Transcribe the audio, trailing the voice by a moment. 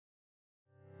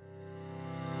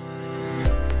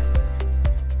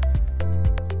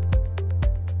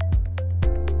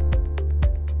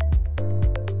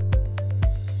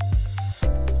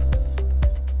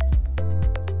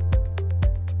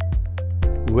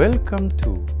Welcome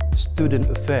to Student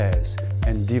Affairs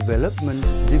and Development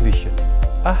Division.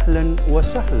 أهلا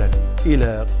وسهلا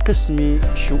إلى قسم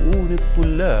شؤون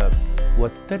الطلاب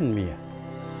والتنمية.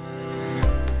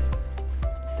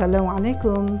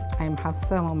 Assalamualaikum. I'm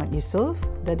Hafsa Muhammad Yusof,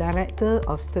 the Director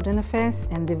of Student Affairs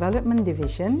and Development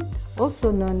Division, also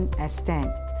known as Stadd.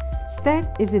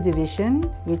 Stadd is a division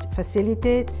which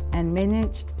facilitates and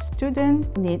manages student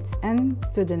needs and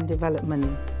student development.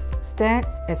 Stadd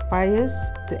aspires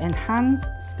to enhance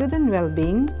student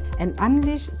well-being and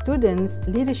unleash students'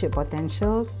 leadership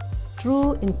potentials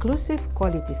through inclusive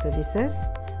quality services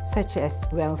such as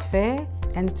welfare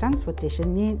and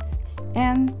transportation needs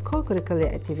and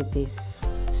co-curricular activities.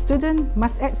 Students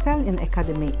must excel in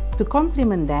academic. To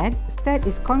complement that, Stadd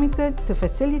is committed to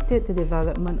facilitate the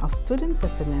development of student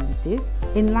personalities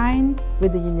in line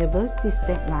with the university's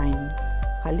tagline,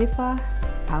 Khalifah,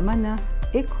 Amanah,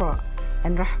 Iqra,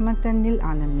 and Rahmatan lil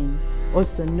Alamin,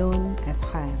 also known as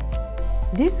Khair.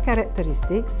 These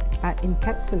characteristics are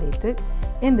encapsulated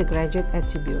in the graduate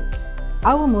attributes.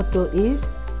 Our motto is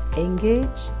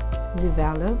engage,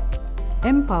 develop,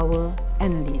 empower,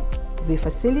 and lead. We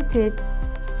facilitate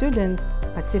students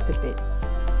participate.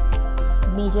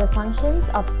 Major functions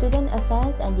of Student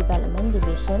Affairs and Development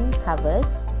Division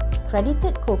covers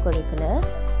credited co-curricular,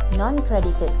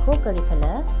 non-credited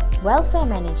co-curricular, welfare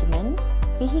management,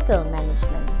 vehicle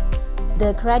management.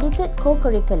 The credited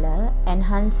co-curricular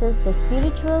enhances the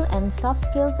spiritual and soft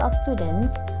skills of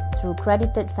students through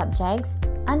credited subjects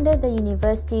under the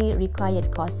university required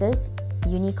courses,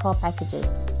 UniCore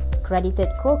packages. Credited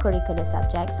co-curricular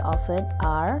subjects offered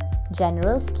are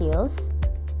General Skills,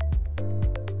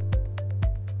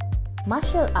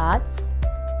 Martial Arts,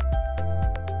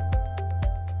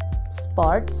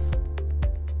 Sports,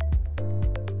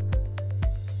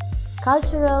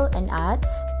 Cultural and Arts,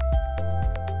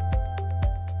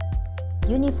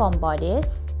 Uniform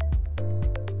Bodies,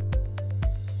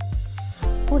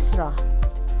 Usrah.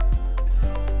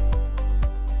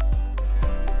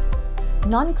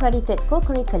 Non-credited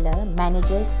co-curricular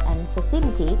manages and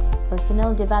facilitates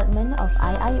personal development of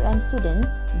Iium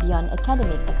students beyond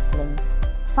academic excellence.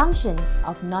 Functions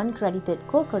of non-credited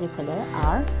co-curricular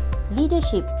are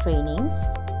leadership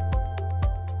trainings,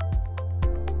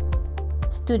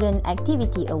 student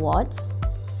activity awards,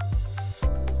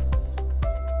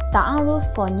 ta'aruf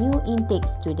for new intake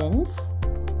students,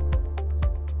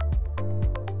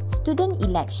 student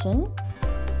election,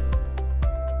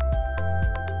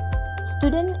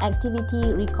 student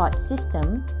activity record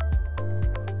system,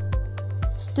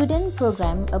 student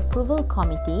program approval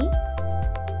committee,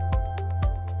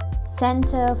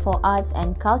 Center for Arts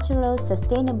and Cultural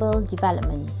Sustainable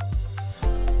Development.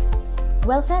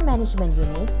 Welfare Management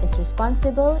Unit is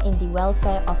responsible in the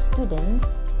welfare of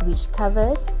students, which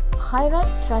covers Khairat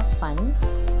Trust Fund,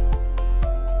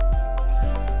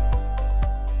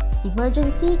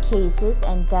 emergency cases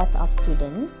and death of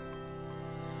students,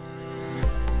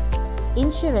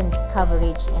 insurance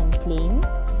coverage and claim,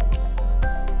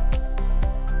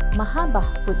 Mahabah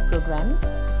Food Program,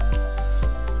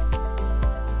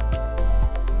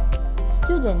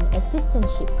 Student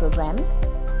Assistantship Program,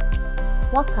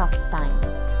 Wakaf Time.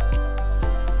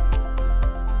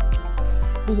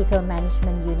 Vehicle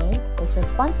Management Unit is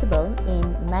responsible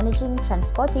in managing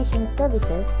transportation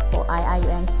services for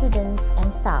Iium students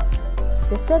and staff.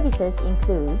 The services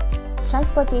includes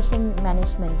transportation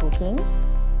management booking,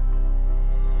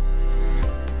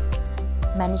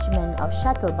 management of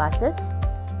shuttle buses,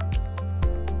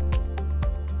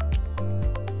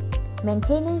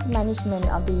 maintenance management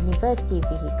of the university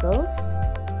vehicles,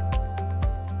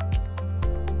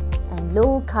 and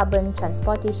low carbon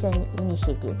transportation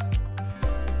initiatives.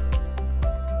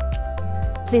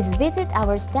 Please visit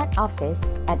our Stadd office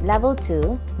at Level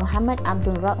 2, Muhammad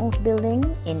Abdul Rauf Building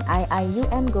in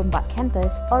Iium Gombak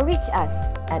campus, or reach us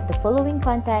at the following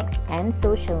contacts and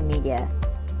social media.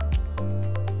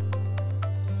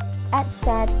 At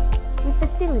Stadd, we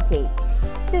facilitate,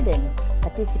 students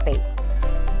participate.